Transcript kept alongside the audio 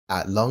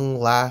At long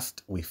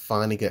last, we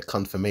finally get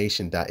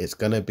confirmation that it's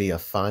gonna be a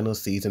final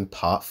season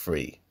part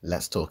 3.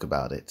 Let's talk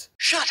about it.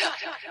 Shut up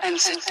and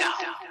sit down.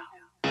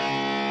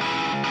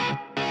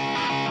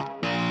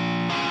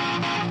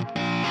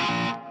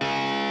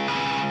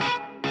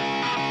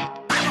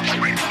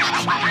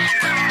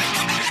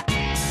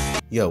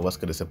 Yo, what's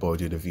good? It's your boy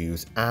Dude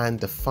Reviews, and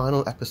the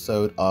final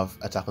episode of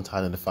Attack on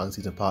Titan: The Final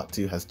Season Part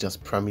 2 has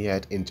just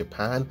premiered in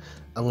Japan.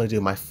 I'm going to do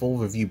my full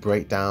review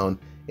breakdown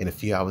in a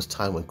few hours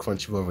time when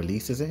Crunchyroll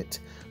releases it,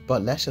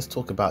 but let's just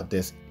talk about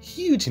this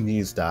huge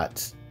news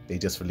that they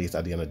just released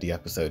at the end of the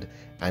episode,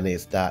 and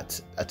it's that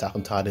Attack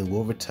on Titan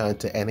will return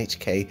to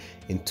NHK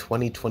in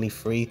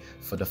 2023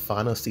 for the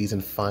final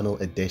season final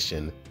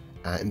edition.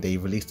 And they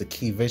released a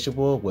key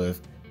visual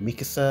with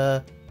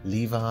Mikasa,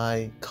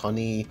 Levi,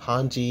 Connie,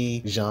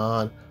 Hanji,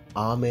 Jean,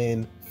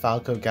 Armin,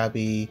 Falco,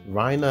 Gabby,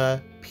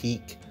 Reiner,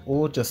 Peak,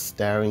 all just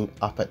staring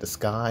up at the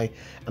sky.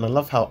 And I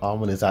love how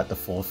Armin is at the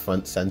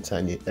forefront center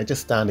and they're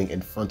just standing in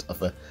front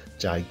of a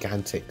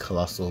gigantic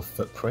colossal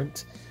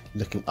footprint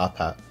looking up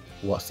at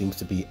what seems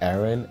to be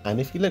Eren. And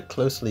if you look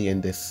closely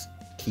in this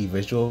key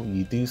visual,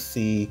 you do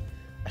see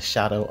a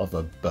shadow of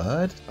a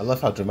bird. I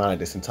love how dramatic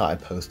this entire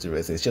poster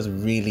is. It's just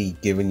really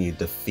giving you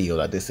the feel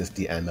that this is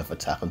the end of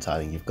Attack on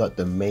Titan. You've got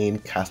the main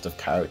cast of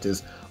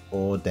characters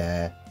all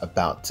there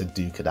about to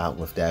duke it out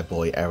with their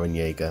boy Eren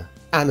Yeager.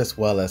 And as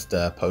well as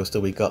the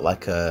poster, we got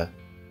like a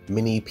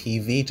mini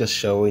PV just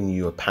showing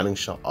you a panning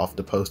shot of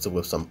the poster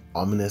with some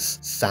ominous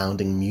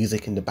sounding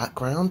music in the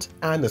background.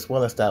 And as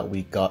well as that,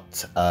 we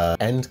got an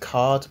end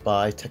card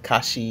by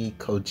Takashi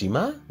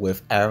Kojima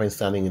with Eren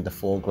standing in the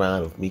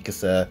foreground with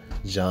Mikasa,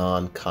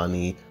 Jean,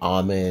 Connie,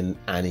 Armin,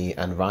 Annie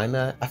and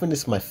Reiner. I think this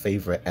is my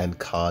favorite end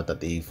card that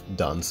they've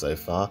done so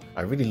far.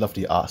 I really love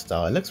the art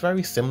style. It looks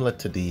very similar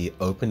to the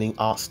opening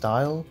art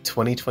style.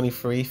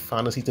 2023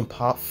 final season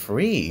part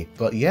 3.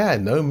 But yeah,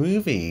 no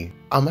movie.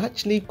 I'm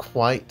actually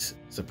quite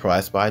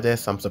surprised by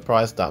this. I'm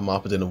surprised that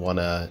MAPPA didn't want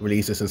to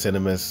release this in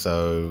cinemas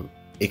so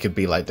it could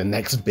be like the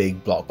next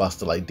big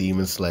blockbuster like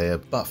Demon Slayer.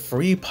 But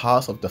 3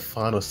 parts of the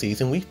final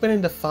season. We've been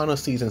in the final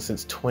season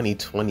since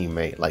 2020,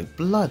 mate. Like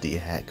bloody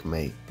heck,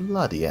 mate.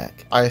 Bloody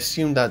heck. I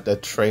assume that the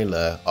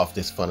trailer of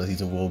this final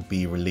season will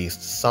be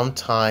released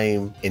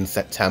sometime in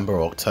September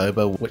or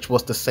October, which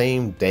was the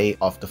same date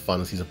of the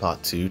final season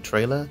part 2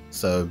 trailer.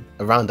 So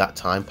around that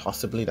time,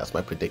 possibly. That's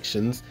my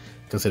predictions.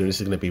 Considering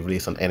this is going to be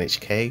released on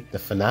NHK. The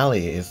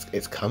finale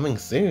it's coming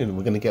soon.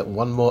 We're going to get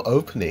one more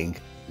opening.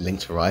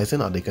 Linked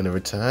Horizon, are they going to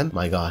return?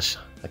 My gosh,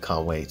 I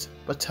can't wait.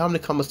 But tell me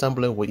in the comments down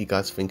below what you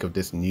guys think of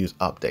this news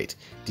update.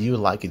 Do you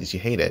like it? Did you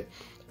hate it?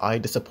 Are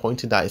you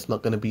disappointed that it's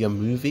not going to be a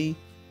movie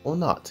or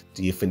not?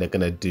 Do you think they're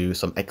going to do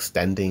some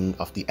extending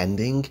of the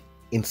ending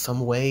in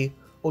some way?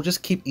 Or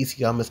just keep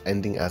Isayama's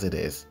ending as it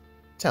is?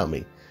 Tell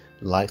me.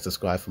 Like,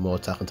 subscribe for more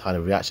Attack on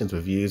Titan reactions,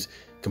 reviews,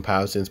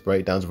 comparisons,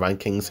 breakdowns,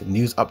 rankings,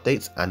 news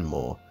updates, and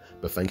more.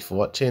 But thank you for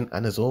watching,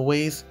 and as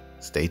always,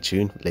 stay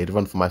tuned later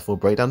on for my full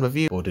breakdown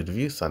review. Or the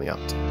review signing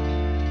out.